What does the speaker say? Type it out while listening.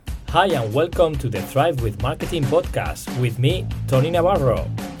Hi and welcome to the Thrive with Marketing podcast with me, Tony Navarro.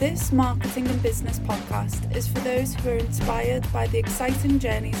 This marketing and business podcast is for those who are inspired by the exciting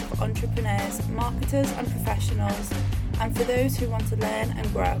journeys of entrepreneurs, marketers and professionals, and for those who want to learn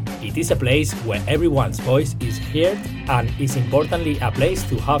and grow. It is a place where everyone's voice is heard and is importantly a place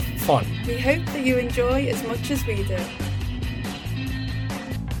to have fun. We hope that you enjoy as much as we do.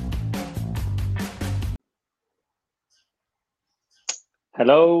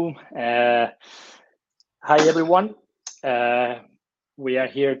 Hello. Hi, everyone. We are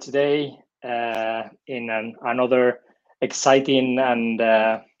here today in another exciting and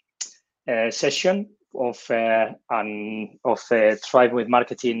session of Thrive with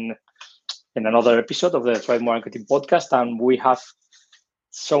Marketing, in another episode of the Thrive Marketing podcast. And we have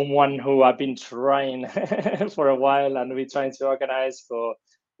someone who I've been trying for a while and we're trying to organize. So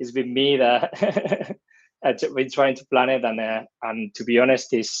it's been me that we're trying to plan it, and to be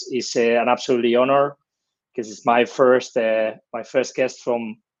honest, is an absolutely honor because it's my first guest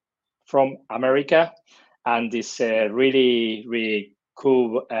from America, and it's a really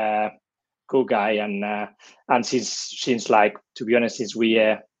cool guy, and since like, to be honest, since we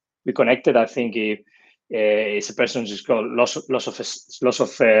connected, I think it's a person who's got lots of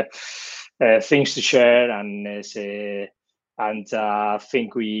things to share, and I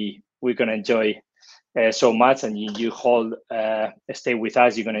think we're gonna enjoy so much, and you all stay with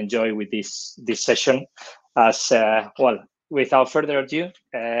us. You're going to enjoy with this session. As well, without further ado,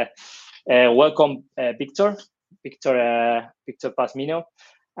 welcome Victor Pazmino,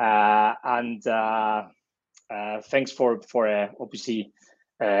 and thanks for obviously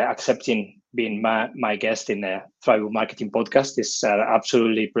accepting being my guest in the Thrive Marketing podcast. It's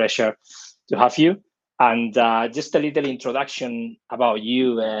absolutely pleasure to have you, and just a little introduction about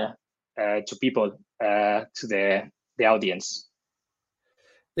you to people, to the audience.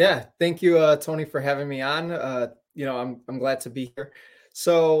 Yeah, thank you, Tony, for having me on. I'm glad to be here.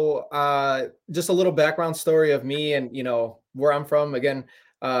 So just a little background story of me and, where I'm from. Again,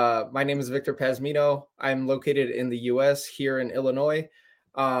 my name is Victor Pazmino. I'm located in the U.S. here in Illinois.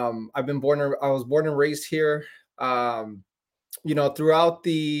 I was born and raised here. Throughout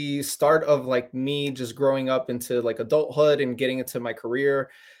the start of like me just growing up into like adulthood and getting into my career,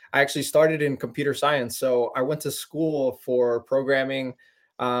 I actually started in computer science. So I went to school for programming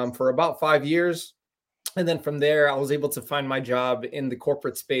for about 5 years. And then from there, I was able to find my job in the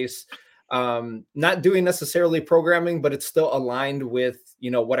corporate space, not doing necessarily programming, but it's still aligned with,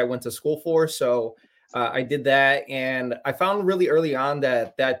 what I went to school for. So I did that. And I found really early on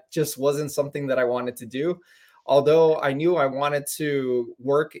that just wasn't something that I wanted to do. Although I knew I wanted to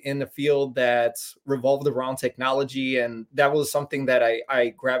work in a field that revolved around technology, and that was something that I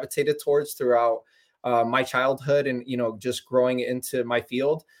gravitated towards throughout my childhood and, just growing into my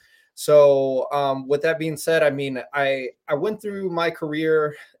field. So with that being said, I mean, I went through my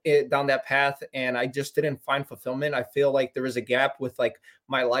career down that path and I just didn't find fulfillment. I feel like there was a gap with like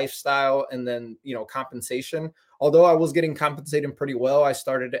my lifestyle and then, compensation. Although I was getting compensated pretty well, I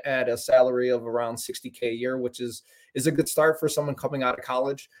started at a salary of around $60K a year, which is a good start for someone coming out of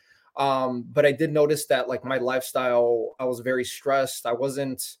college. But I did notice that like my lifestyle, I was very stressed. It was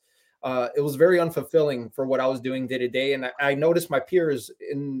very unfulfilling for what I was doing day to day. And I noticed my peers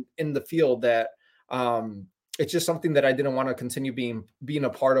in the field that it's just something that I didn't want to continue being a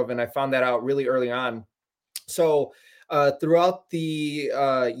part of. And I found that out really early on. So throughout the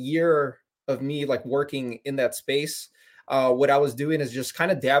year of me like working in that space, what I was doing is just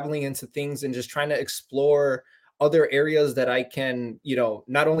kind of dabbling into things and just trying to explore other areas that I can,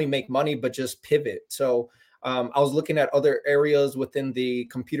 not only make money, but just pivot. So I was looking at other areas within the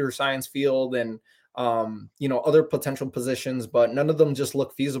computer science field and, other potential positions, but none of them just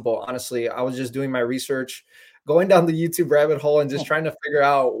look feasible. Honestly, I was just doing my research, going down the YouTube rabbit hole and just trying to figure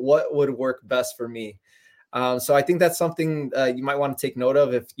out what would work best for me. So I think that's something you might want to take note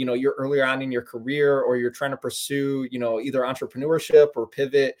of if, you're earlier on in your career or you're trying to pursue, either entrepreneurship or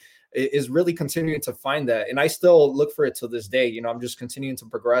pivot, is really continuing to find that. And I still look for it to this day. I'm just continuing to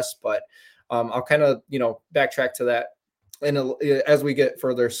progress, but I'll kind of, backtrack to that as we get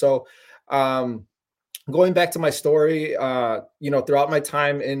further. So going back to my story, throughout my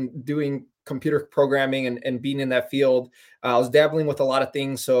time in doing computer programming and being in that field, I was dabbling with a lot of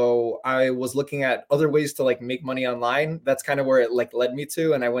things. So I was looking at other ways to like make money online. That's kind of where it like led me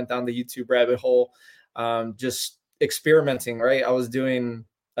to. And I went down the YouTube rabbit hole, just experimenting, right? I was doing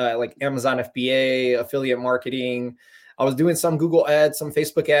like Amazon FBA, affiliate marketing. I was doing some Google ads, some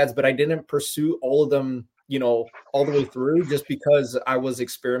Facebook ads, but I didn't pursue all of them, all the way through just because I was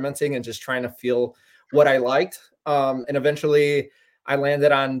experimenting and just trying to feel what I liked. And eventually I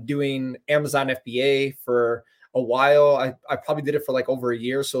landed on doing Amazon FBA for a while. I probably did it for like over a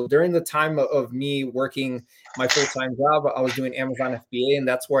year. So during the time of me working my full-time job, I was doing Amazon FBA, and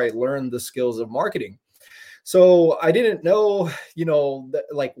that's where I learned the skills of marketing. So I didn't know,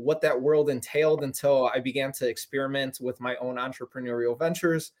 like what that world entailed until I began to experiment with my own entrepreneurial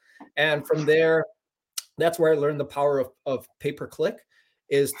ventures. And from there, that's where I learned the power of pay-per-click,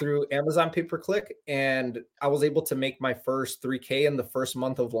 is through Amazon pay-per-click. And I was able to make my first 3K in the first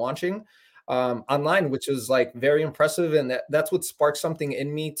month of launching online, which was like very impressive. And that's what sparked something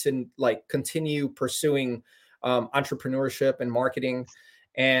in me to like continue pursuing entrepreneurship and marketing.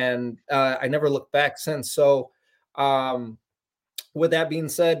 And I never looked back since. So with that being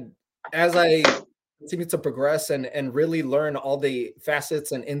said, as I continue to progress and really learn all the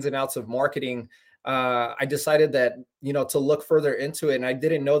facets and ins and outs of marketing, I decided that, to look further into it. And I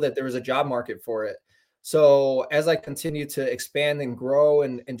didn't know that there was a job market for it. So as I continue to expand and grow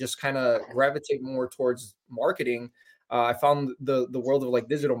and just kind of gravitate more towards marketing, I found the world of like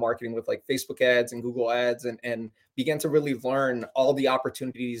digital marketing with like Facebook ads and Google ads, and began to really learn all the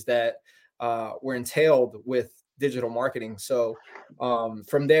opportunities that were entailed with digital marketing. So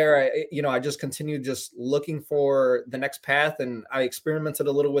from there, I just continued just looking for the next path, and I experimented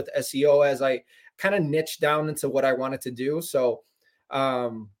a little with SEO as I kind of niched down into what I wanted to do. So I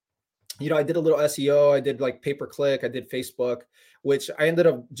did a little SEO. I did like pay-per-click. I did Facebook, which I ended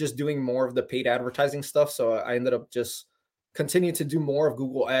up just doing more of the paid advertising stuff. So I ended up just continuing to do more of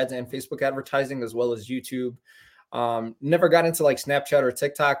Google ads and Facebook advertising, as well as YouTube. Never got into like Snapchat or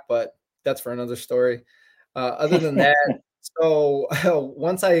TikTok, but that's for another story. Other than that, so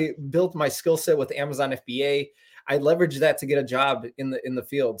once I built my skill set with Amazon FBA, I leveraged that to get a job in the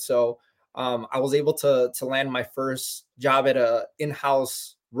field. So I was able to land my first job at a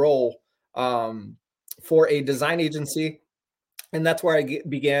in-house role for a design agency. And that's where I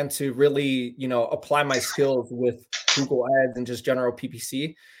began to really, apply my skills with Google ads and just general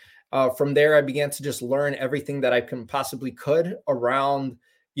PPC. From there, I began to just learn everything that I possibly could around,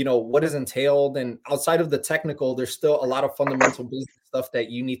 what is entailed. And outside of the technical, there's still a lot of fundamental business stuff that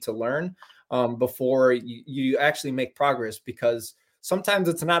you need to learn before you actually make progress, because sometimes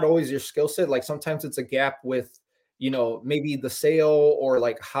it's not always your skill set. Like sometimes it's a gap with, maybe the sale, or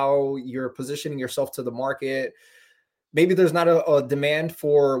like how you're positioning yourself to the market. Maybe there's not a demand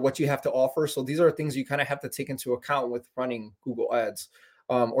for what you have to offer. So these are things you kind of have to take into account with running Google ads,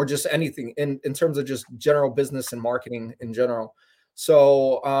 or just anything in terms of just general business and marketing in general.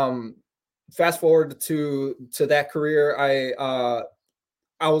 So fast forward to that career,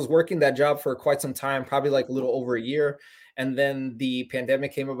 I was working that job for quite some time, probably like a little over a year. And then the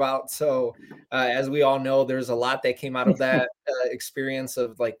pandemic came about. So as we all know, there's a lot that came out of that experience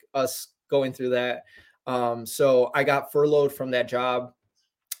of like us going through that. So I got furloughed from that job,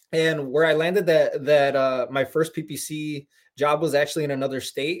 and where I landed that my first PPC job was actually in another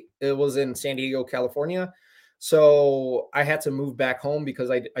state. It was in San Diego, California. So I had to move back home because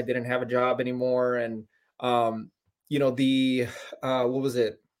I didn't have a job anymore. And, what was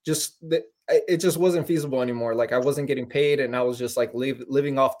it? It just wasn't feasible anymore. Like I wasn't getting paid, and I was just like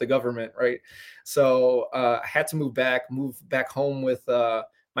living off the government. Right. So I had to move back home with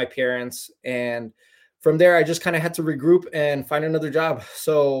my parents. And from there, I just kind of had to regroup and find another job.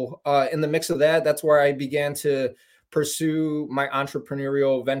 So in the mix of that, that's where I began to pursue my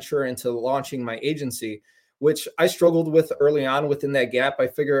entrepreneurial venture into launching my agency, which I struggled with early on. Within that gap, I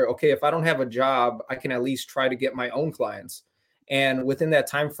figure, okay, if I don't have a job, I can at least try to get my own clients. And within that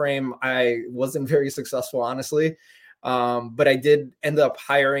time frame, I wasn't very successful, honestly. But I did end up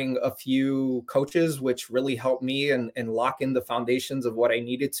hiring a few coaches, which really helped me and lock in the foundations of what I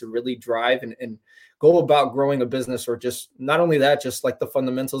needed to really drive and go about growing a business, or just not only that, just like the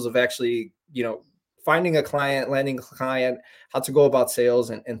fundamentals of actually, finding a client, landing a client, how to go about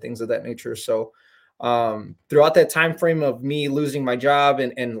sales and things of that nature. So throughout that time frame of me losing my job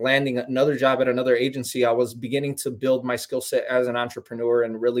and landing another job at another agency, I was beginning to build my skill set as an entrepreneur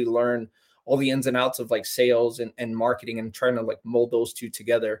and really learn all the ins and outs of like sales and marketing, and trying to like mold those two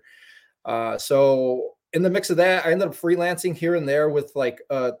together. So in the mix of that, I ended up freelancing here and there with like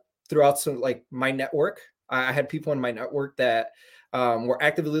throughout some like my network. I had people in my network that were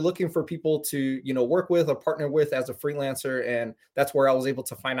actively looking for people to, work with or partner with as a freelancer. And that's where I was able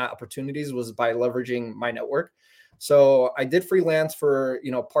to find out opportunities, was by leveraging my network. So I did freelance for,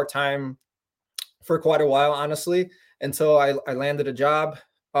 part-time for quite a while, honestly, until I landed a job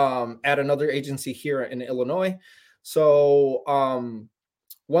at another agency here in Illinois. So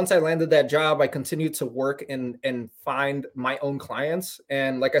once I landed that job, I continued to work and find my own clients.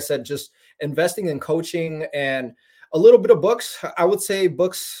 And like I said, just investing in coaching and a little bit of books. I would say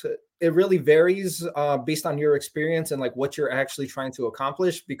books, it really varies based on your experience and like what you're actually trying to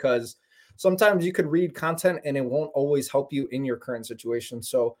accomplish, because sometimes you could read content and it won't always help you in your current situation.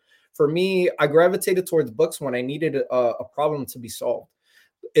 So for me, I gravitated towards books when I needed a problem to be solved.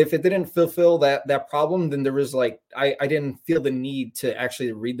 If it didn't fulfill that problem, then there was like, I didn't feel the need to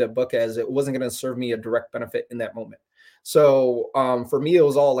actually read that book, as it wasn't going to serve me a direct benefit in that moment. So for me, it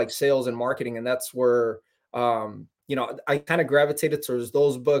was all like sales and marketing. And that's where, I kind of gravitated towards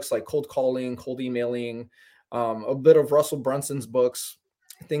those books, like cold calling, cold emailing, a bit of Russell Brunson's books,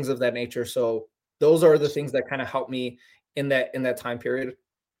 things of that nature. So those are the things that kind of helped me in that time period.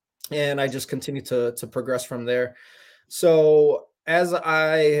 And I just continue to progress from there. So as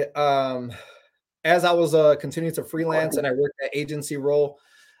I was continuing to freelance and I worked that agency role,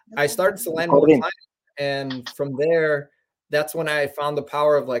 I started to land more clients. And from there, that's when I found the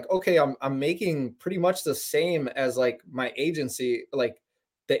power of like, okay, I'm making pretty much the same as like my agency, like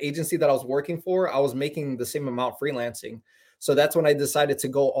the agency that I was working for, I was making the same amount freelancing. So that's when I decided to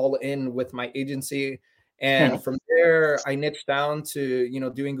go all in with my agency. And from there, I niched down to,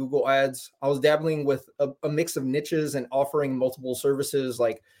 doing Google ads. I was dabbling with a mix of niches and offering multiple services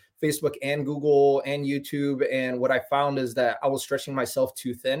like Facebook and Google and YouTube. And what I found is that I was stretching myself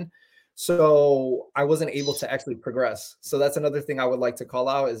too thin. So I wasn't able to actually progress. So that's another thing I would like to call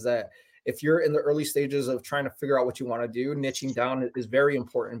out, is that if you're in the early stages of trying to figure out what you want to do, niching down is very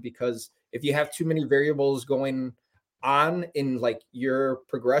important, because if you have too many variables going on in like your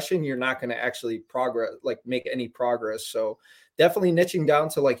progression, you're not going to actually make any progress. So definitely niching down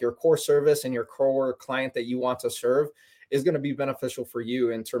to like your core service and your core client that you want to serve is going to be beneficial for you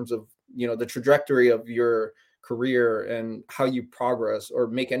in terms of, the trajectory of your career and how you progress or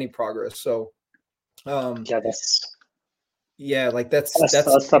make any progress. So that's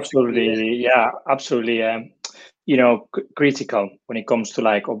absolutely, absolutely. Critical when it comes to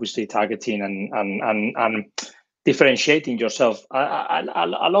like obviously targeting and differentiating yourself. I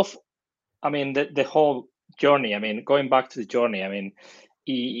love, the whole journey. Going back to the journey,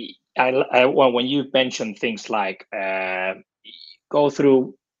 when you mentioned things like go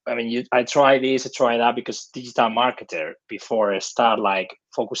through, I try this, I try that, because digital marketer, before I start like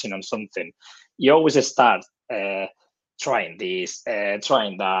focusing on something, you always start trying this,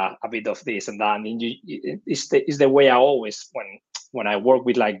 trying that, a bit of this and that. And it's the way I always, when I work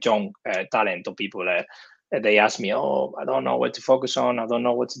with like young talent or people, they ask me, oh, I don't know what to focus on, I don't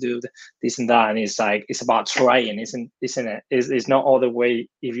know what to do, this and that. And it's like, it's about trying, isn't it? It's not all the way.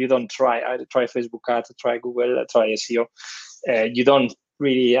 If you don't try, I try Facebook ads, I try Google, I try SEO, you don't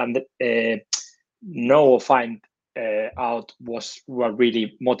really know or find out what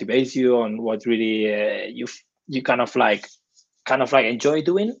really motivates you and what really you kind of like enjoy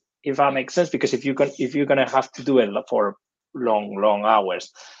doing, if that makes sense. Because if you're gonna have to do it for long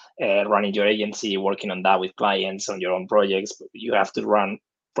hours, running your agency, working on that with clients on your own projects, you have to run,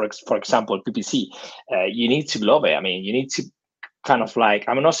 for example, PPC. You need to love it. You need to kind of like,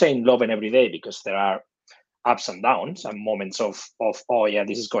 I'm not saying love it every day, because there are ups and downs and moments of oh yeah,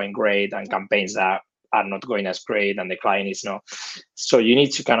 this is going great, and campaigns that are not going as great and the client is not. So you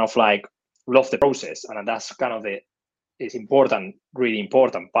need to kind of like love the process, and that's kind of it's important, really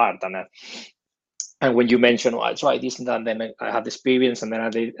important part. And when you mentioned, I tried this and that, and then I had experience, and then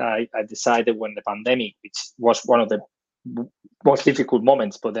I decided when the pandemic, which was one of the most difficult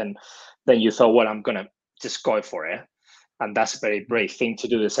moments, but then you thought, well, I'm gonna just go for it. And that's a very brave thing to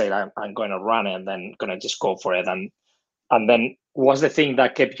do, to say I'm going to run it and then going to just go for it. And then what's the thing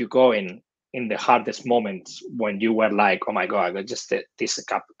that kept you going in the hardest moments, when you were like, oh my God, I got just this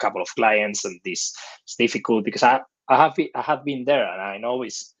couple of clients and this is difficult? Because I have been there, and I know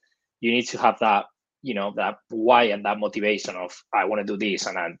you need to have that, that why and that motivation of, I want to do this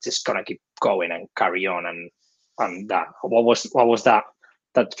and I'm just going to keep going and carry on. And that, what was that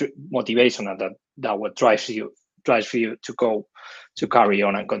motivation, and that what drives for you to go to carry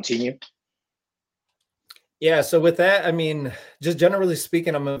on and continue? Yeah, so with that, just generally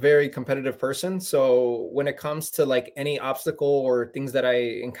speaking, I'm a very competitive person. So when it comes to like any obstacle or things that I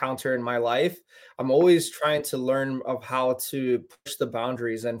encounter in my life, I'm always trying to learn of how to push the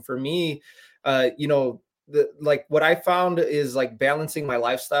boundaries. And for me, what I found is like balancing my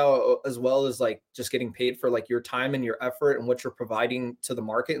lifestyle as well as like just getting paid for like your time and your effort and what you're providing to the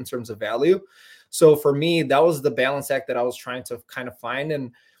market in terms of value. So for me, that was the balance act that I was trying to kind of find.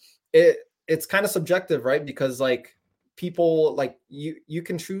 And it's kind of subjective, right? Because like people, like you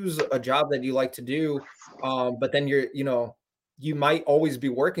can choose a job that you like to do, but then you might always be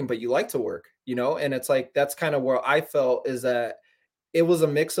working, but you like to work, and it's like, that's kind of where I felt, is that it was a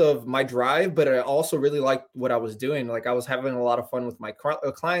mix of my drive, but I also really liked what I was doing. Like I was having a lot of fun with my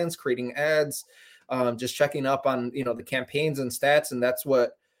clients, creating ads, just checking up on, you know, the campaigns and stats. And that's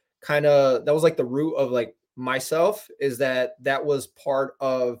what that was like the root of like myself, is that was part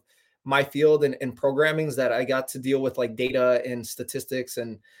of my field and programming, is that I got to deal with like data and statistics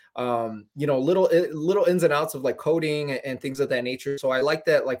and, you know, little ins and outs of like coding and things of that nature. So I like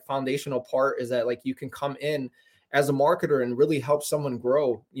that like foundational part, is that like you can come in as a marketer and really help someone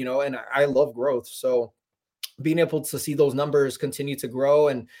grow, you know, and I love growth. So being able to see those numbers continue to grow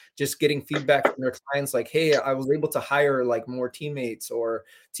and just getting feedback from their clients, like, hey, I was able to hire like more teammates or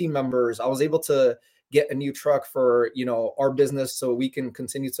team members. I was able to get a new truck for, you know, our business so we can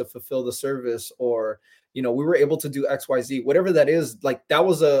continue to fulfill the service, or, you know, we were able to do XYZ, whatever that is. Like that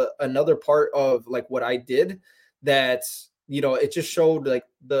was another part of like what I did, that, you know, it just showed like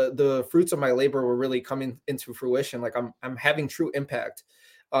the fruits of my labor were really coming into fruition. Like I'm having true impact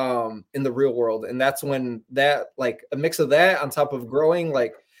in the real world. And that's when that, like a mix of that on top of growing,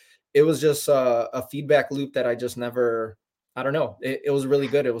 like it was just a feedback loop that I just never, I don't know. It was really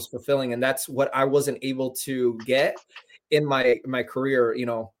good. It was fulfilling. And that's what I wasn't able to get in my career, you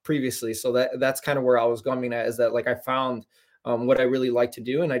know, previously. So that's kind of where I was going at, is that like I found what I really like to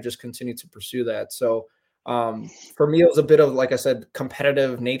do, and I just continue to pursue that. So for me, it was a bit of, like I said,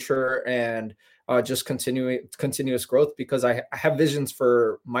 competitive nature and just continuous growth, because I have visions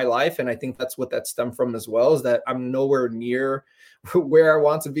for my life. And I think that's what that stemmed from as well, is that I'm nowhere near where I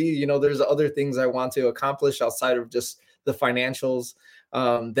want to be. You know, there's other things I want to accomplish outside of just the financials,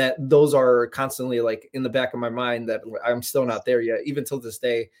 that those are constantly like in the back of my mind, that I'm still not there yet, even till this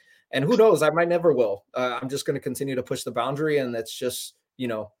day. And who knows, I might never will. I'm just going to continue to push the boundary. And that's just, you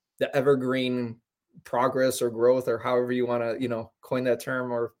know, the evergreen progress or growth, or however you want to, you know, coin that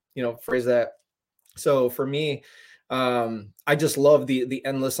term, or, you know, phrase that. So for me, I just love the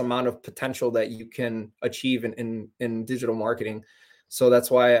endless amount of potential that you can achieve in digital marketing. So that's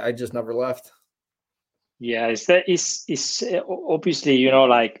why I just never left. Yeah, it's obviously, you know,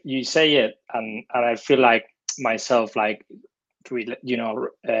 like you say it, and I feel like myself, like, you know,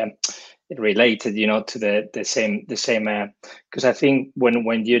 related, you know, to the same, because I think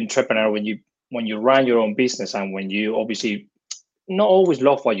when you're entrepreneur, when you run your own business, and when you obviously not always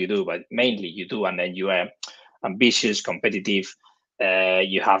love what you do, but mainly you do, and then you are ambitious, competitive,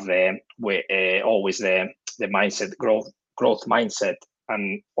 you have always the mindset, growth mindset,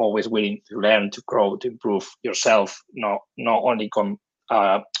 and always willing to learn, to grow, to improve yourself, not only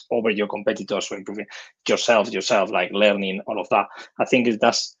over your competitors, or improving yourself, like learning all of that. I think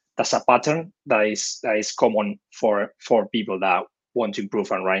that's a pattern that is common for people that want to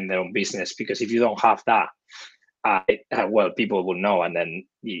improve and run their own business, because if you don't have that, well, people will know, and then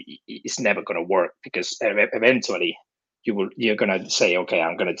it's never going to work, because eventually you're going to say, okay,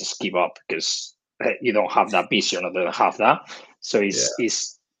 I'm going to just give up, because you don't have that vision, or don't have that. So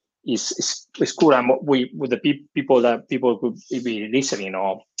it's cool. And with the people could be listening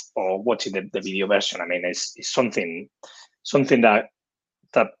or watching the video version, I mean, it's something that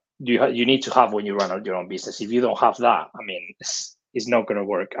you need to have when you run your own business. If you don't have that, I mean, it's not going to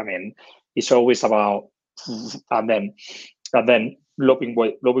work. I mean, it's always about, and then loving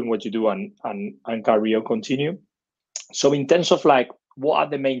what you do, and carry on, continue. So in terms of like, what are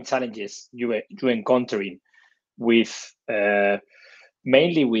the main challenges you're encountering with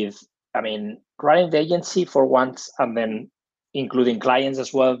mainly with, I mean, running the agency for once, and then including clients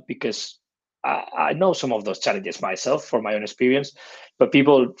as well, because I know some of those challenges myself from my own experience, but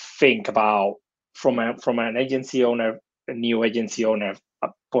people think about from an agency owner, a new agency owner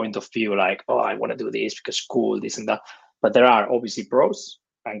point of view, like, oh, I want to do this because cool, this and that. But there are obviously pros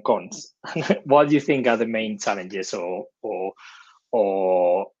and cons. What do you think are the main challenges, or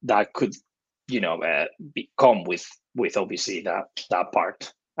that could, you know, come with obviously that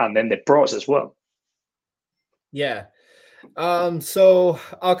part, and then the pros as well? Yeah. So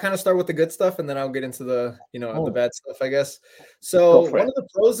I'll kind of start with the good stuff, and then I'll get into the, you know, the bad stuff, I guess. So one of the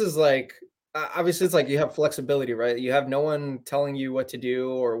pros is like, obviously it's like you have flexibility, right? You have no one telling you what to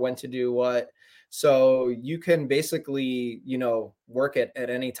do or when to do what. So you can basically, you know, work at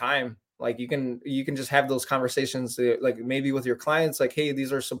any time. Like you can just have those conversations, like maybe with your clients, like, hey,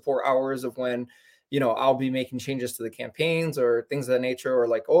 these are support hours of when, you know, I'll be making changes to the campaigns or things of that nature, or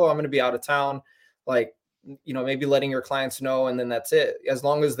like, oh, I'm going to be out of town. Like, you know, maybe letting your clients know, and then that's it. As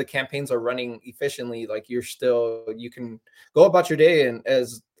long as the campaigns are running efficiently, like you can go about your day. And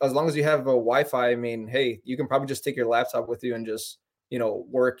as long as you have a Wi-Fi, I mean, hey, you can probably just take your laptop with you and just, you know,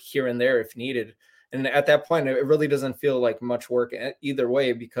 work here and there if needed. And at that point, it really doesn't feel like much work either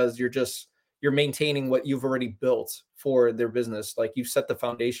way, because you're just, you're maintaining what you've already built for their business. Like you've set the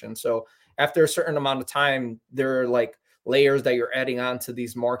foundation. So after a certain amount of time, there are like layers that you're adding on to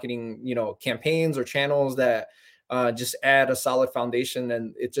these marketing, campaigns or channels that just add a solid foundation,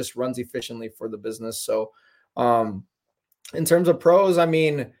 and it just runs efficiently for the business. So in terms of pros, I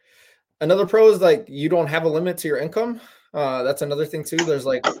mean, another pro is like you don't have a limit to your income. That's another thing too. There's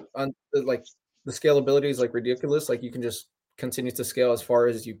like the scalability is like ridiculous. Like you can just continue to scale as far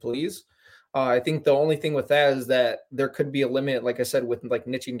as you please. I think the only thing with that is that there could be a limit, like I said, with like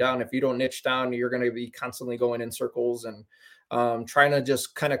niching down. If you don't niche down, you're going to be constantly going in circles and trying to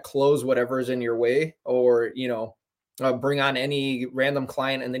just kind of close whatever is in your way, or, bring on any random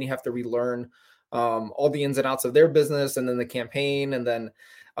client. And then you have to relearn all the ins and outs of their business, and then the campaign. And then,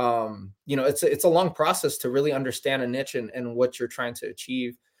 it's a long process to really understand a niche and what you're trying to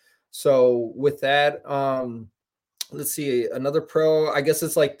achieve. So with that, let's see, another pro, I guess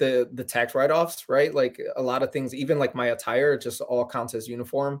it's like the tax write-offs, right? Like a lot of things, even like my attire, just all counts as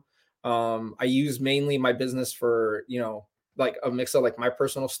uniform. I use mainly my business for, like a mix of like my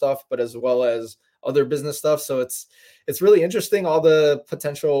personal stuff, but as well as other business stuff. So it's really interesting, all the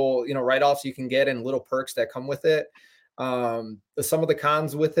potential, write-offs you can get and little perks that come with it. Some of the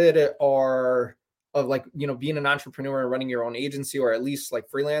cons with it are of like, being an entrepreneur and running your own agency, or at least like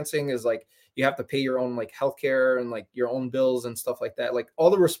freelancing, is like you have to pay your own like healthcare and like your own bills and stuff like that. Like all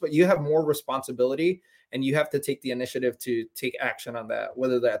the you have more responsibility, and you have to take the initiative to take action on that,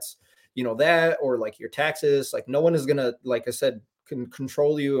 whether that's, that or like your taxes. Like no one is gonna, like I said, can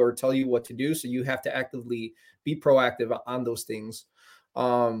control you or tell you what to do. So you have to actively be proactive on those things.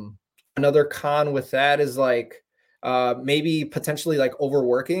 Another con with that is like, maybe potentially like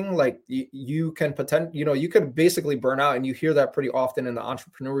overworking. Like you can you could basically burn out, and you hear that pretty often in the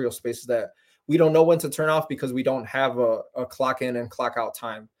entrepreneurial spaces, that we don't know when to turn off because we don't have a clock in and clock out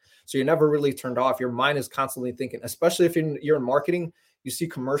time. So you're never really turned off. Your mind is constantly thinking, especially if you're in marketing. You see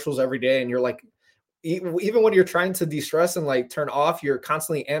commercials every day, and you're like, even when you're trying to de-stress and like turn off, you're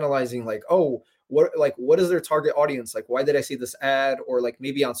constantly analyzing like, oh, what is their target audience? Like, why did I see this ad? Or like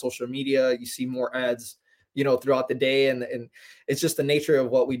maybe on social media, you see more ads, throughout the day. And it's just the nature of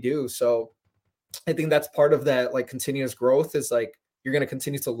what we do. So I think that's part of that, like continuous growth, is like, you're going to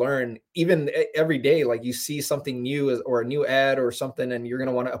continue to learn even every day. Like you see something new or a new ad or something, and you're going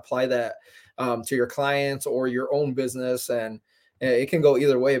to want to apply that to your clients or your own business. And it can go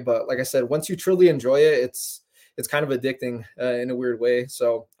either way. But like I said, once you truly enjoy it, it's kind of addicting in a weird way.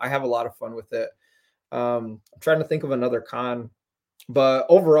 So I have a lot of fun with it. I'm trying to think of another con, but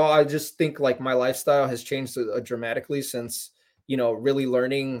overall, I just think like my lifestyle has changed dramatically since, really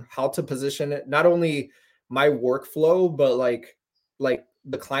learning how to position it, not only my workflow, but like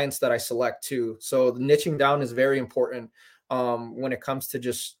the clients that I select too. So the niching down is very important when it comes to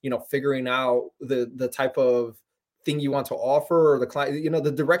just, figuring out the type of thing you want to offer, or the client,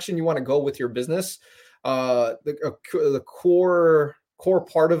 the direction you want to go with your business. The core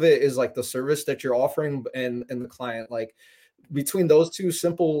part of it is like the service that you're offering and the client, like between those two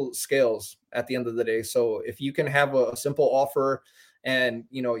simple scales at the end of the day. So if you can have a simple offer, and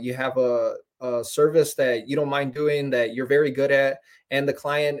you have a service that you don't mind doing, that you're very good at, and the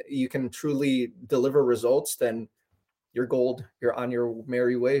client, you can truly deliver results, then you're gold. You're on your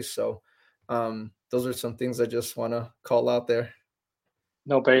merry way. So those are some things I just want to call out there.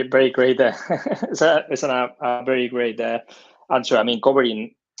 No, very, very great. It's a very great answer. I mean,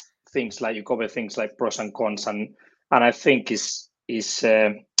 covering things like, you cover things like pros and cons, and I think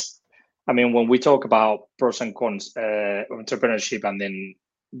I mean, when we talk about pros and cons, entrepreneurship, and then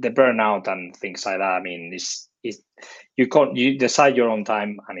the burnout and things like that, I mean, you decide your own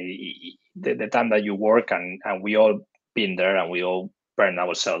time, and the time that you work, and we all been there, and we all burn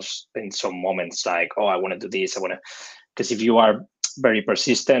ourselves in some moments, like, oh, I want to do this, because if you are very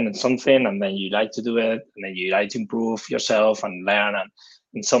persistent in something, and then you like to do it, and then you like to improve yourself and learn,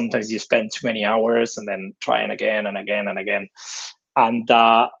 and sometimes you spend too many hours, and then trying again and again and again. And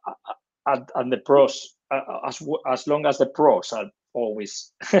the pros, as long as the pros are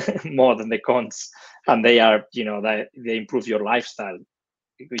always more than the cons, and they are, they improve your lifestyle,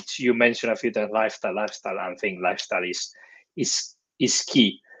 which you mentioned a few times, lifestyle. I think lifestyle is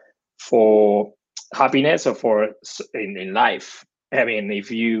key for happiness, or for in life. I mean, if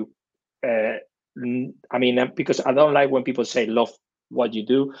you, because I don't like when people say love what you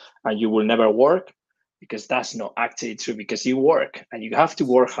do and you will never work, because that's not actually true, because you work, and you have to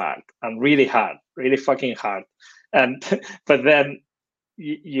work hard, and really fucking hard. And but then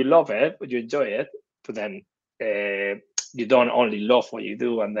you love it, you enjoy it, but then you don't only love what you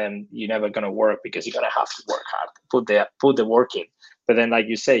do, and then you're never gonna work, because you're gonna have to work hard, put the work in. But then, like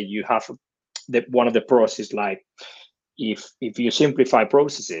you say, you have one of the pros is like, if you simplify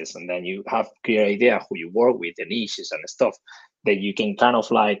processes and then you have clear idea who you work with, the niches and stuff, then you can kind of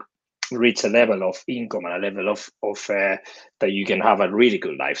like reach a level of income and a level of that you can have a really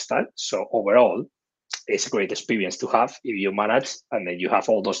good lifestyle. So overall, it's a great experience to have if you manage and then you have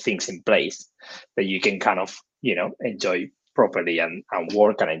all those things in place that you can kind of, enjoy properly and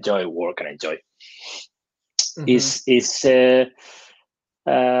work and enjoy.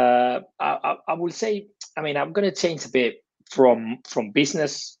 I will say, I mean, I'm going to change a bit from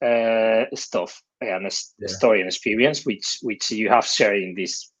business stuff and story and experience, which you have shared in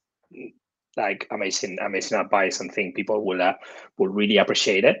this like amazing advice, and think people will really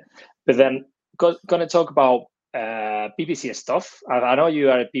appreciate it. But then going to talk about PPC stuff. I know you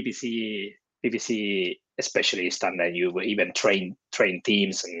are a PPC specialist, and then you even train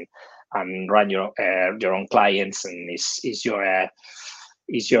teams and run your own clients, and is your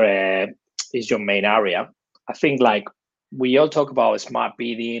main area. I think like we all talk about smart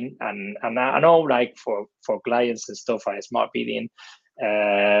bidding, and I know like for clients and stuff, smart bidding,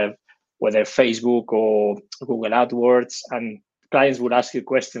 whether Facebook or Google AdWords, and clients would ask you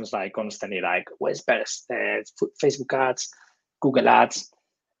questions like constantly, like what's best, Facebook ads, Google ads,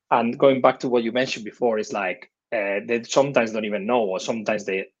 and going back to what you mentioned before, is like they sometimes don't even know, or sometimes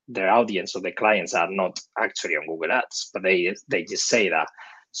their audience or their clients are not actually on Google Ads, but they just say that.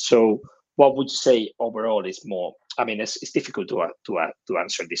 So what would you say overall is more? I mean, it's difficult to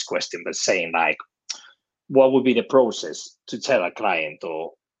answer this question, but saying like, what would be the process to tell a client,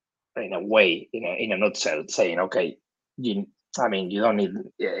 or in a way, in a nutshell, saying, okay, you don't need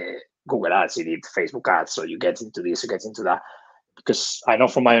Google Ads, you need Facebook ads, so you get into this, you get into that. Because I know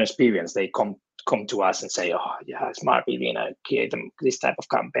from my own experience, they come to us and say, oh yeah, smart bidding, I create this type of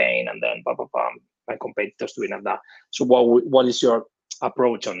campaign, and then blah blah blah, my competitors doing that. So what is your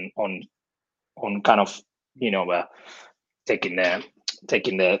approach on kind of taking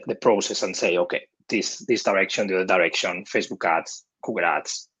the process and say, okay, this direction, the other direction, Facebook ads, Google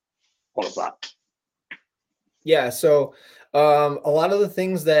ads, all of that? Yeah, so a lot of the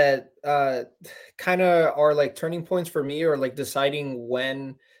things that kind of are like turning points for me, or like deciding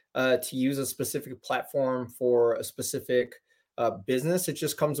when to use a specific platform for a specific business, it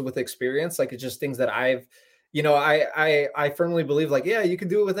just comes with experience. Like, it's just things that I've, I firmly believe, like, yeah, you can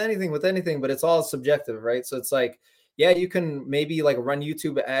do it with anything, but it's all subjective, right? So it's like, yeah, you can maybe like run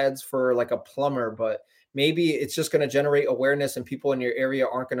YouTube ads for like a plumber, but maybe it's just going to generate awareness, and people in your area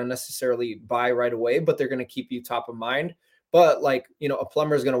aren't going to necessarily buy right away, but they're going to keep you top of mind. But like, a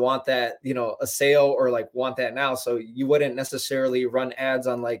plumber is going to want that, a sale, or like want that now. So you wouldn't necessarily run ads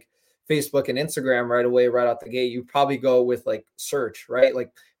on like Facebook and Instagram right away, right out the gate. You probably go with like search, right?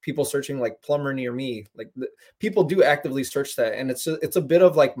 Like people searching like plumber near me, like people do actively search that. And it's a bit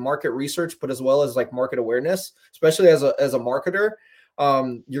of like market research, but as well as like market awareness, especially as a marketer.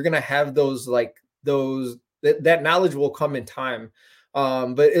 You're going to have that knowledge will come in time.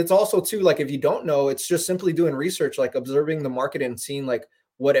 But it's also too, like, if you don't know, it's just simply doing research, like observing the market and seeing like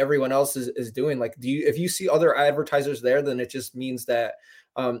what everyone else is doing. Like, if you see other advertisers there, then it just means that,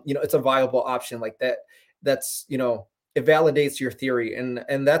 it's a viable option. Like that's, it validates your theory.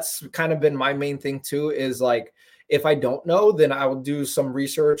 And that's kind of been my main thing too, is like, if I don't know, then I will do some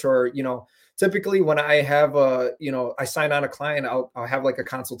research, or, typically when I have I sign on a client, I'll have like a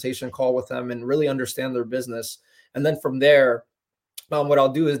consultation call with them and really understand their business. And then from there, what I'll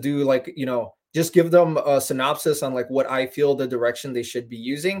do is just give them a synopsis on like what I feel the direction they should be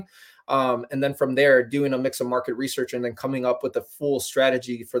using. And then from there, doing a mix of market research and then coming up with a full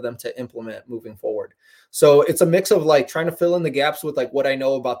strategy for them to implement moving forward. So it's a mix of like trying to fill in the gaps with like what I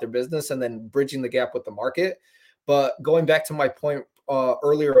know about their business, and then bridging the gap with the market. But going back to my point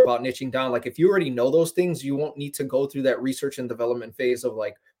earlier about niching down, like if you already know those things, you won't need to go through that research and development phase of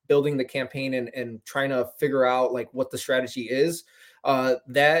like building the campaign and trying to figure out like what the strategy is.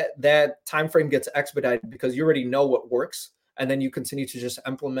 That time frame gets expedited because you already know what works, and then you continue to just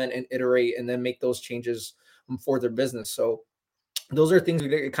implement and iterate and then make those changes for their business. So those are things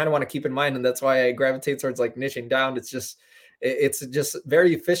we kind of want to keep in mind, and that's why I gravitate towards like niching down. It's just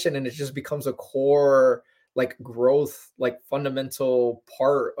very efficient, and it just becomes a core like growth, like fundamental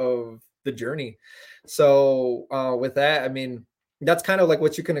part of the journey. So with that, I mean, that's kind of like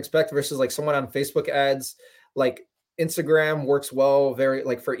what you can expect versus like someone on Facebook ads. Like Instagram works well, very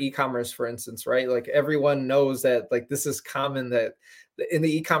like for e-commerce, for instance, right? Like everyone knows that like this is common, that in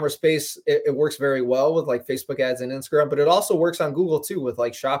the e-commerce space, it works very well with like Facebook ads and Instagram, but it also works on Google too with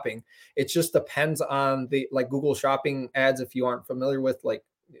like shopping. It just depends on the like Google shopping ads. If you aren't familiar with like,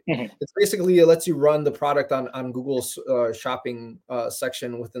 it's basically, it lets you run the product on Google's shopping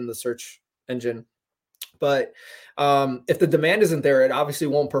section within the search engine. But if the demand isn't there, it obviously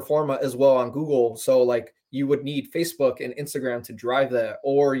won't perform as well on Google. So like you would need Facebook and Instagram to drive that,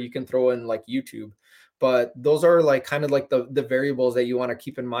 or you can throw in like YouTube. But those are like kind of like the variables that you want to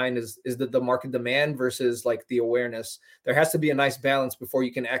keep in mind is the market demand versus like the awareness. There has to be a nice balance before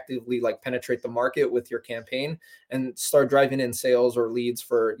you can actively like penetrate the market with your campaign and start driving in sales or leads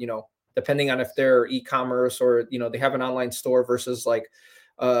for, depending on if they're e-commerce or, they have an online store versus like,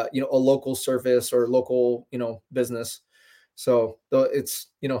 a local service or local, business. So it's,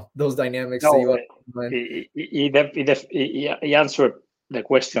 those dynamics. No, he answered the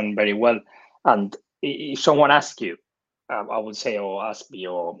question very well. And if someone asks you, I would say, or ask me,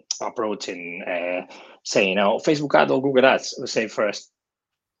 or approach in saying, Facebook ad or Google ads, I would say first,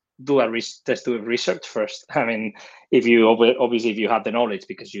 let's do a research first. I mean, if you have the knowledge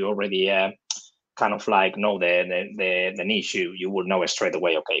because you already kind of like know the niche, you will know straight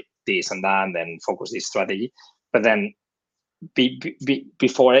away, okay, this and that, and then focus this strategy. But then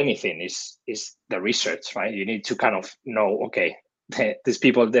before anything is the research, right? You need to kind of know, okay, there's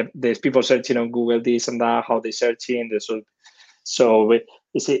people searching on Google this and that, how they're searching. So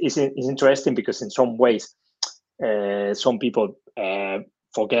it's interesting because in some ways, some people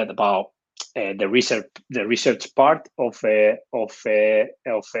forget about the research part of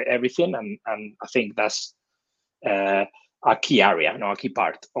everything, and I think that's a key area, a key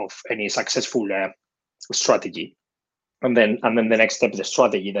part of any successful strategy. And then the next step is the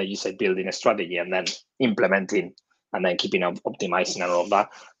strategy that you said, building a strategy and then implementing and then keeping up optimizing and all of that.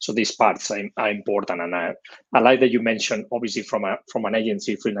 So these parts are important, and I like that you mentioned, obviously from an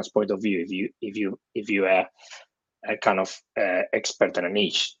agency freelance point of view, if you are a kind of expert in a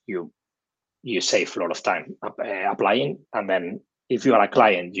niche, you save a lot of time applying. And then if you are a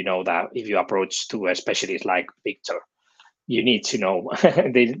client, you know that if you approach to a specialist like Victor, you need to know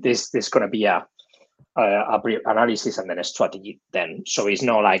there's going to be a brief analysis and then a strategy then. So it's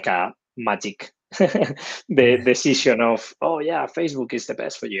not like a magic the decision of, oh yeah, Facebook is the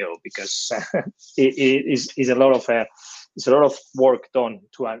best for you, because it is a lot of work done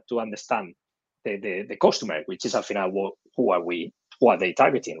to understand the customer, which is, I think, who are they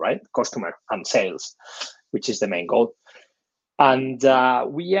targeting, right? Customer and sales, which is the main goal. And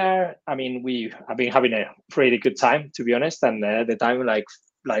we have been having a pretty good time, to be honest, and the time like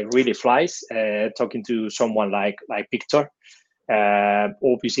really flies talking to someone like Victor.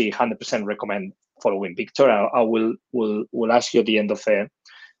 Obviously 100% recommend following Victor. I will ask you at the end of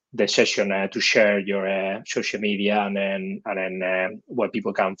the session to share your social media and then where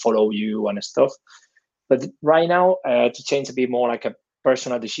people can follow you and stuff. But right now, to change a bit more like a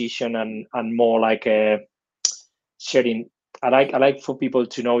personal decision and more like a sharing, I like for people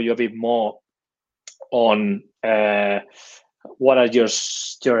to know you a bit more on what are your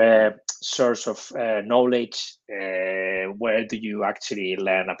source of knowledge, where do you actually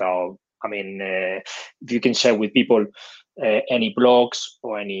learn about? I mean, if you can share with people any blogs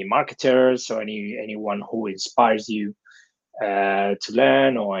or any marketers or anyone who inspires you to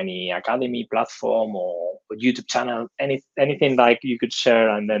learn, or any academy platform or YouTube channel, anything like you could share,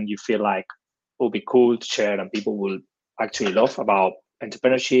 and then you feel like it would be cool to share and people will actually love about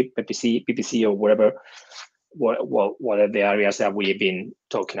entrepreneurship, PPC or whatever. What are the areas that we've been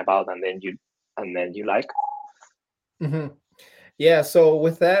talking about, and then you like? Mm-hmm. Yeah. So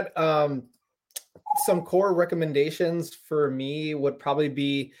with that, some core recommendations for me would probably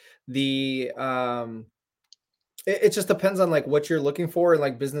be the it just depends on like what you're looking for in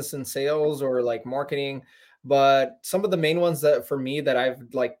like business and sales or like marketing. But some of the main ones that for me that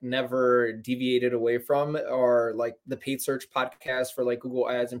I've like never deviated away from are like the paid search podcast for like Google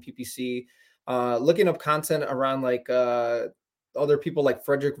Ads and PPC. Looking up content around like other people like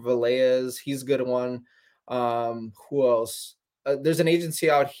Frederick Velez, he's a good one. Who else? There's an agency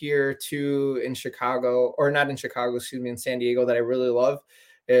out here too in Chicago, or not in Chicago, excuse me, in San Diego, that I really love.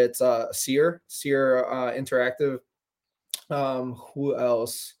 It's Seer Interactive. Who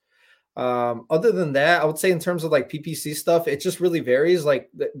else? Other than that, I would say in terms of like PPC stuff, it just really varies,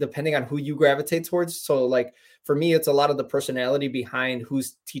 like depending on who you gravitate towards. So like for me, it's a lot of the personality behind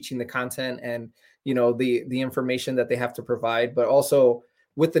who's teaching the content and, the information that they have to provide, but also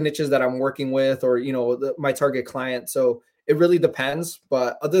with the niches that I'm working with, or, my target client. So it really depends.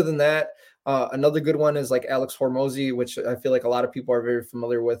 But other than that, another good one is like Alex Hormozi, which I feel like a lot of people are very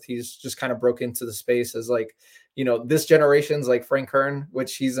familiar with. He's just kind of broke into the space as like, this generation's like Frank Kern,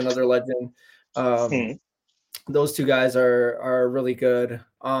 which he's another legend. Those two guys are really good.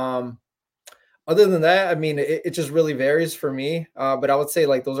 Other than that, I mean, it just really varies for me. But I would say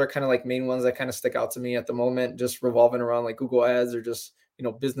like those are kind of like main ones that kind of stick out to me at the moment, just revolving around like Google Ads or just,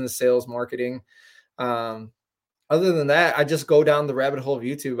 business, sales, marketing. Other than that, I just go down the rabbit hole of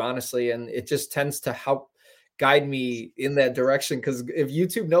YouTube, honestly, and it just tends to help guide me in that direction. Because if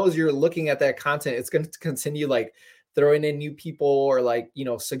YouTube knows you're looking at that content, it's going to continue like throwing in new people or like,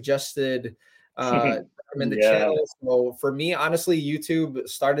 suggested recommended channels. So for me, honestly, YouTube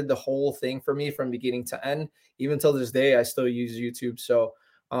started the whole thing for me from beginning to end. Even till this day, I still use YouTube. So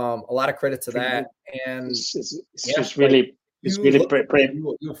a lot of credit to that. And it's just really. It's really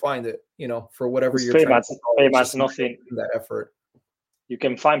you'll find it, for whatever you're pretty trying much, to pretty much nothing. That effort. You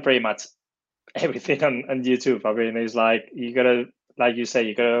can find pretty much everything on YouTube. I mean, it's like you gotta, like you say,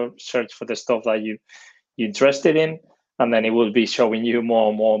 you gotta search for the stuff that you're interested in, and then it will be showing you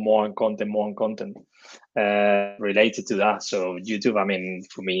more content related to that. So YouTube, I mean,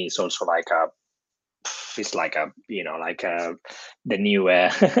 for me, it's also like it's like the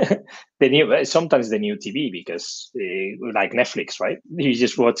new sometimes the new TV, because like Netflix, right? You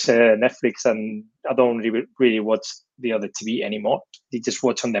just watch Netflix, and I don't really watch the other TV anymore. You just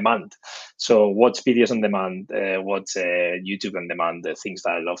watch on demand. So watch videos on demand, watch YouTube on demand, the things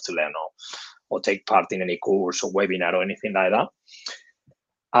that I love to learn, or take part in any course or webinar or anything like that.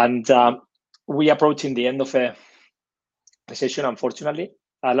 And we approaching the end of the session, unfortunately.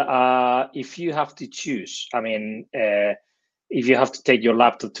 If you have to choose, I mean, if you have to take your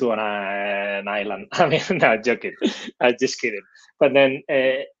laptop to an island, I mean, no, joking, just kidding. But then,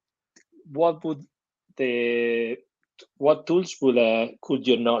 what tools could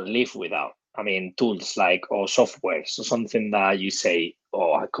you not live without? I mean, tools like, or software, so something that you say,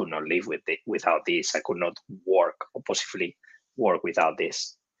 oh, I could not live without this. I could not work or possibly work without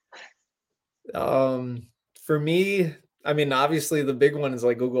this. For me, I mean, obviously the big one is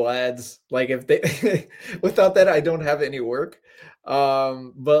like Google Ads. Like if they, without that, I don't have any work.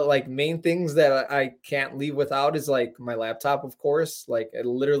 But like main things that I can't leave without is like my laptop, of course. Like I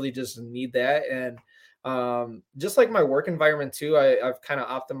literally just need that. And just like my work environment too, I've kind of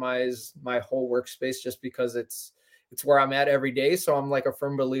optimized my whole workspace just because it's where I'm at every day. So I'm like a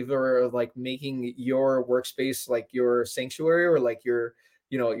firm believer of like making your workspace like your sanctuary, or like your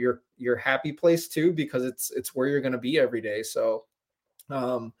happy place too, because it's where you're going to be every day. So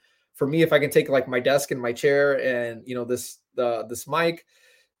for me, if I can take like my desk and my chair and this mic,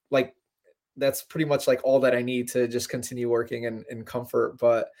 like that's pretty much like all that I need to just continue working in comfort.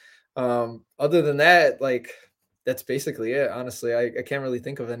 But other than that, like that's basically it. Honestly, I can't really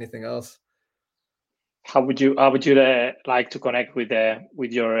think of anything else. How would you like to connect with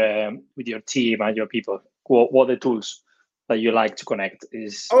your team and your people? What are the tools that you like to connect?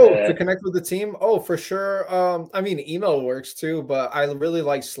 To connect with the team? Oh, for sure. I mean, email works too, but I really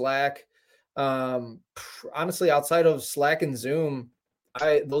like Slack. Honestly, outside of Slack and Zoom,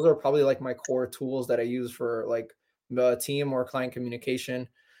 those are probably like my core tools that I use for like the team or client communication.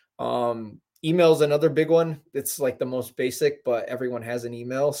 Email is another big one. It's like the most basic, but everyone has an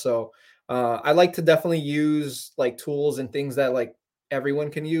email. So I like to definitely use like tools and things that like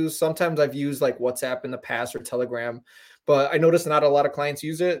everyone can use. Sometimes I've used like WhatsApp in the past or Telegram, but I notice not a lot of clients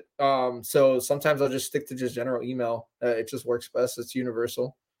use it. So sometimes I'll just stick to just general email. It just works best. It's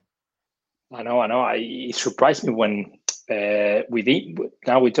universal. I know. It surprised me when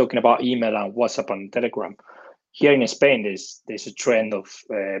now we're talking about email and WhatsApp and Telegram. Here in Spain, there's a trend of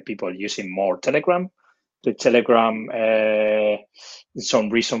people using more Telegram. The Telegram is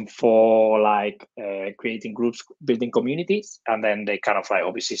some reason for like creating groups, building communities, and then they kind of like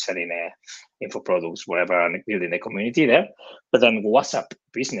obviously selling info products, whatever, and building the community there. But then WhatsApp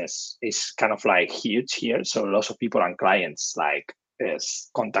business is kind of like huge here. So lots of people and clients like is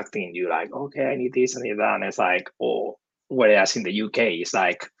contacting you like, okay, I need this, I need that. And it's like, oh, whereas in the UK, it's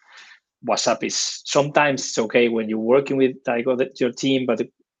like WhatsApp is sometimes it's okay when you're working with like your team, but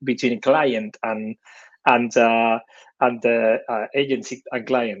between client and agency and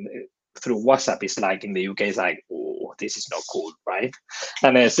client through WhatsApp is like in the UK, it's like, oh, this is not cool, right?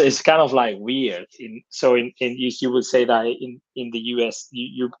 And it's kind of like weird. You would say that in the US,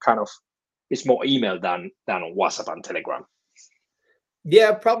 you kind of, it's more email than on WhatsApp and Telegram.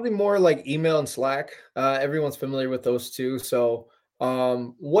 Yeah, probably more like email and Slack. Everyone's familiar with those two. So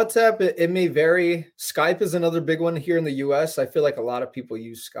WhatsApp, it may vary. Skype is another big one here in the US. I feel like a lot of people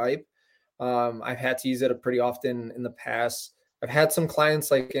use Skype. I've had to use it pretty often in the past. I've had some clients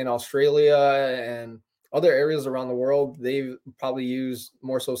like in Australia and other areas around the world. They've probably used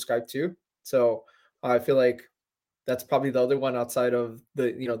more so Skype too. So I feel like that's probably the other one outside of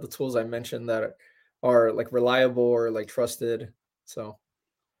the tools I mentioned that are like reliable or like trusted. So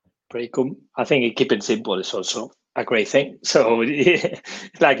pretty cool. I think keep it simple is also a great thing. So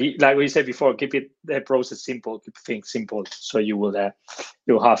like we said before, keep the process simple, keep things simple, so you will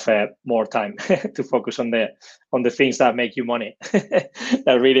you'll have more time to focus on the things that make you money,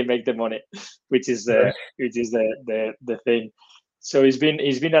 that really make the money, which is the thing. So it's been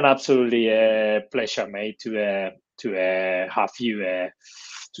an absolutely pleasure, mate, to have you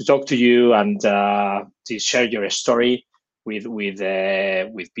to talk to you and to share your story with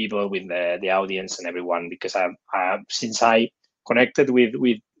people, with the audience and everyone, because since I connected with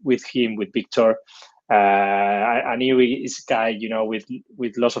him, with Victor, I knew he's a guy,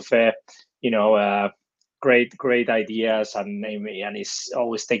 with lots of great ideas, and he's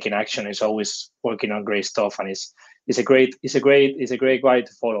always taking action. He's always working on great stuff, and he's a great guy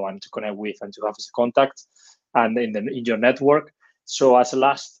to follow and to connect with and to have as a contact and in your network. So as a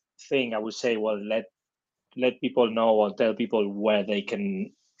last thing, I would say, well, let people know or tell people where they can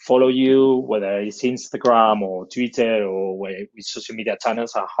follow you, whether it's Instagram or Twitter or with social media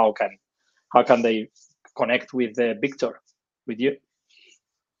channels, or how can they connect with Victor, with you?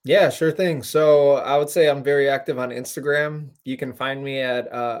 Yeah, sure thing. So I would say I'm very active on Instagram. You can find me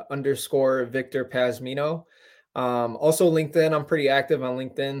at _ Victor Pazmino. Also LinkedIn, I'm pretty active on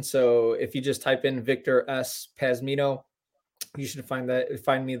LinkedIn. So if you just type in Victor S. Pazmino, you should find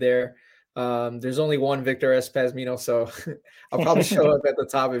me there. There's only one Victor S. Pazmino, so I'll probably show up at the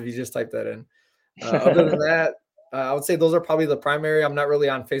top if you just type that in. Other than that, I would say those are probably the primary. I'm not really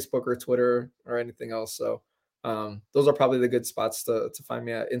on Facebook or Twitter or anything else. So those are probably the good spots to find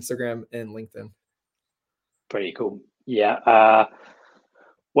me at, Instagram and LinkedIn. Pretty cool. Yeah.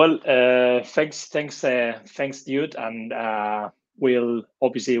 Well, thanks, dude. And we'll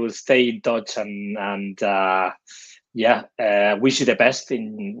stay in touch and wish you the best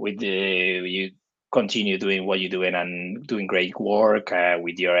with you continue doing what you're doing and doing great work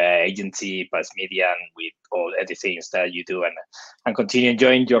with your agency, Paz Media, and with all the things that you do, and continue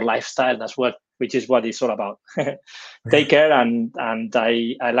enjoying your lifestyle as well, which is what it's all about. Take care, and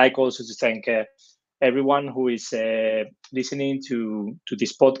I like also to thank everyone who is listening to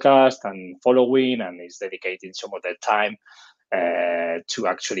this podcast and following and is dedicating some of their time to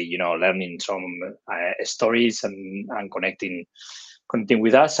actually, learning some stories and connecting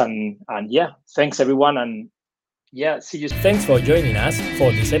with us. And thanks everyone. And see you. Thanks for joining us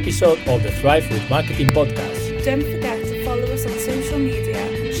for this episode of the Thrive with Marketing podcast. Don't forget to follow us on social media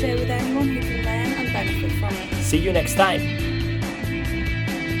and share with anyone who can learn and benefit from it. See you next time.